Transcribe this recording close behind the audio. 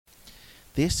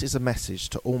This is a message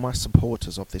to all my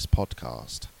supporters of this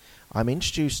podcast. I'm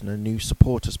introducing a new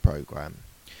supporters program.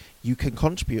 You can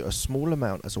contribute a small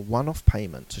amount as a one-off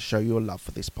payment to show your love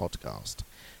for this podcast.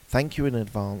 Thank you in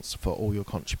advance for all your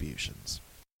contributions.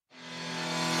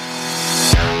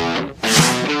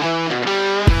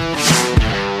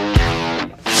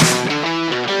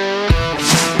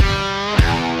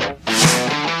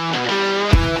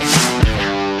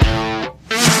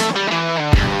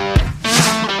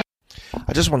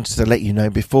 I just wanted to let you know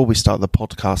before we start the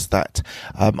podcast that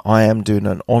I am doing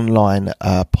an online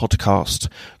podcast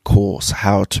course,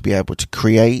 how to be able to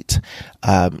create,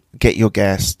 get your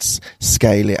guests,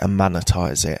 scale it and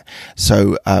monetize it.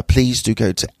 So please do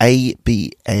go to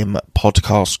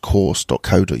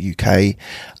abmpodcastcourse.co.uk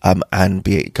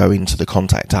and go into the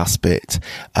contact us bit.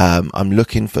 I'm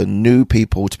looking for new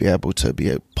people to be able to be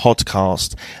a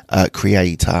podcast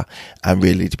creator and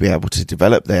really to be able to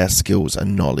develop their skills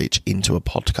and knowledge into a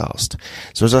podcast.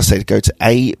 So as I said, go to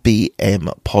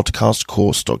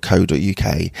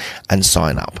abmpodcastcourse.co.uk and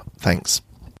sign up. Thanks.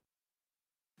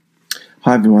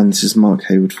 Hi everyone, this is Mark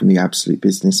Hayward from the Absolute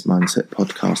Business Mindset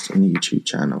podcast on the YouTube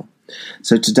channel.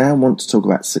 So today I want to talk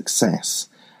about success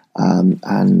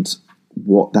and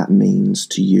what that means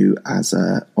to you as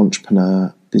an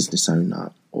entrepreneur, business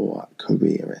owner or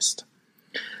careerist.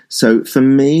 So for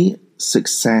me,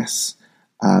 success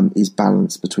is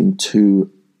balanced between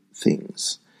two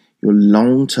things. Your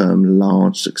long-term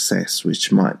large success,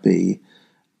 which might be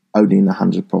owning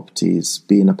 100 properties,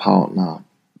 being a partner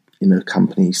in a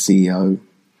company, CEO,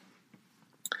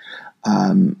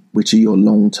 which are your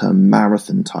long-term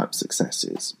marathon type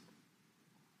successes.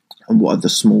 And what are the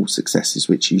small successes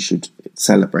which you should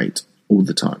celebrate all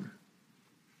the time?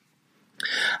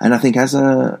 And I think as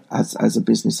a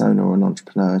business owner or an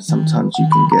entrepreneur, sometimes you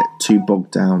can get too bogged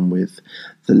down with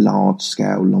the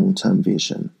large-scale long-term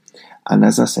vision. And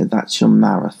as I said, that's your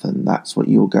marathon. That's what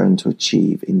you're going to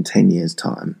achieve in 10 years'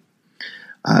 time,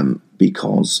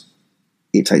 because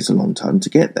it takes a long time to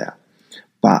get there.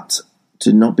 But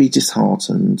to not be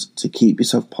disheartened, to keep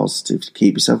yourself positive, to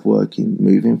keep yourself working,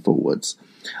 moving forwards,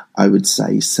 I would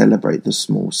say celebrate the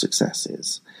small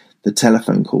successes. The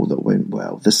telephone call that went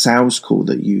well, the sales call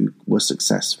that you were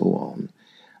successful on,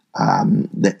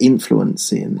 the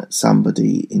influencing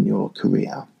somebody in your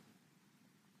career.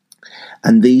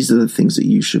 And these are the things that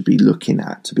you should be looking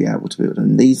at to be able to build.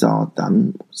 And these are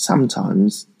done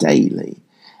sometimes daily.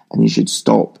 And you should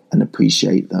stop and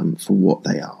appreciate them for what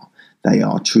they are. They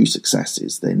are true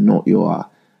successes. They're not your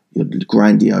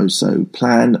grandiose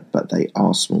plan, but they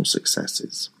are small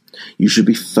successes. You should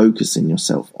be focusing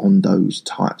yourself on those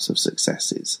types of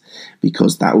successes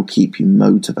because that will keep you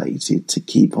motivated to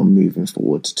keep on moving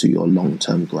forward to your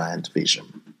long-term grand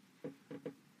vision.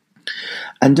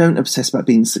 And don't obsess about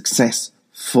being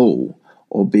successful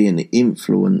or being an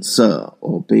influencer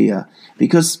or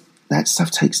because that stuff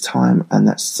takes time, and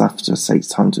that stuff just takes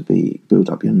time to build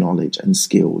up your knowledge and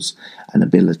skills and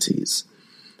abilities.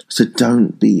 So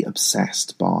don't be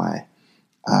obsessed by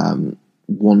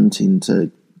wanting to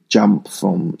jump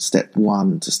from step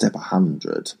 1 to step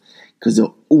 100, because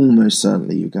almost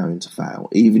certainly you're going to fail.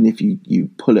 Even if you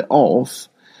pull it off,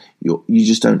 you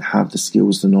just don't have the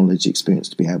skills, the knowledge, experience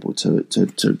to be able to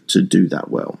do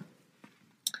that well.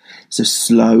 So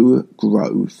slow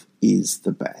growth is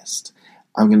the best.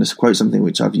 I'm going to quote something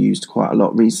which I've used quite a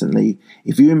lot recently.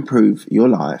 If you improve your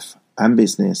life and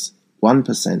business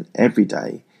 1% every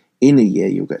day, in a year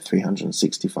you'll get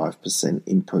 365%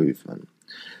 improvement.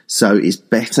 So it's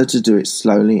better to do it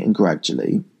slowly and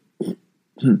gradually.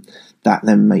 That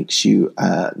then makes you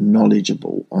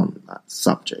knowledgeable on that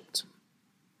subject.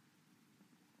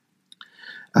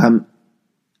 And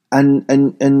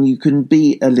you can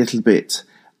be a little bit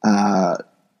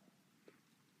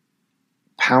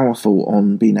powerful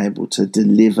on being able to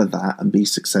deliver that and be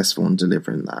successful in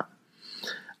delivering that.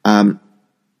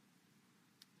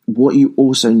 What you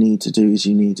also need to do is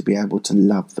you need to be able to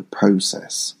love the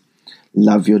process.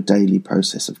 Love your daily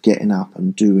process of getting up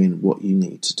and doing what you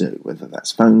need to do, whether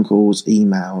that's phone calls,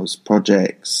 emails,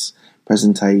 projects,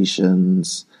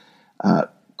 presentations,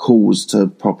 calls to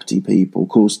property people,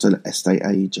 calls to estate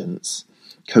agents,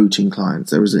 coaching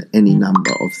clients. There is any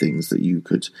number of things that you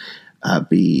could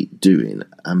be doing.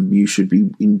 You should be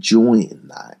enjoying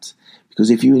that, because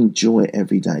if you enjoy it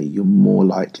every day, you're more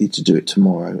likely to do it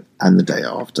tomorrow and the day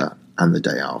after and the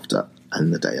day after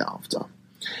and the day after.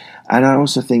 And I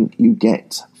also think you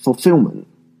get fulfillment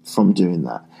from doing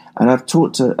that. And I've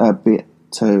talked a bit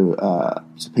to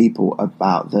people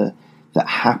about that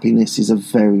happiness is a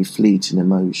very fleeting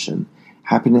emotion.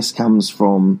 Happiness comes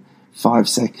from 5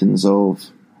 seconds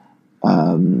of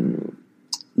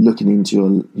looking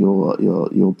into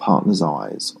your partner's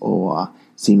eyes, or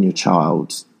seeing your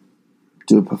child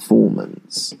do a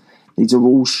performance. These are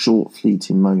all short,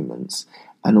 fleeting moments.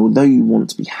 And although you want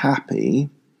to be happy,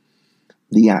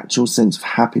 the actual sense of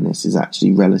happiness is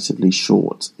actually relatively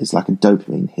short. It's like a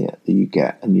dopamine hit that you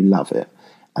get and you love it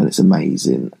and it's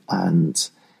amazing and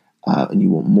you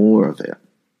want more of it.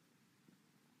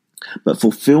 But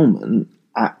fulfillment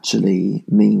actually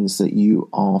means that you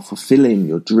are fulfilling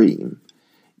your dream,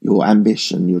 your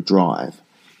ambition, your drive.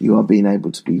 You are being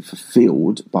able to be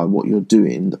fulfilled by what you're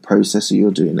doing, the process that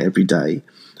you're doing every day,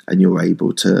 and you're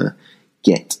able to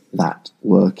get that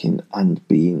working and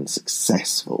being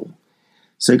successful.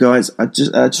 So guys, I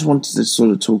just wanted to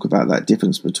sort of talk about that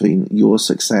difference between your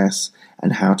success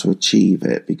and how to achieve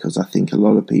it, because I think a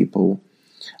lot of people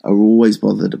are always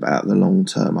bothered about the long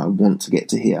term. I want to get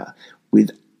to here,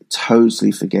 with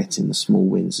totally forgetting the small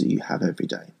wins that you have every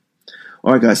day.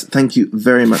 All right, guys, thank you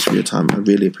very much for your time. I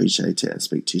really appreciate it, and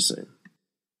speak to you soon.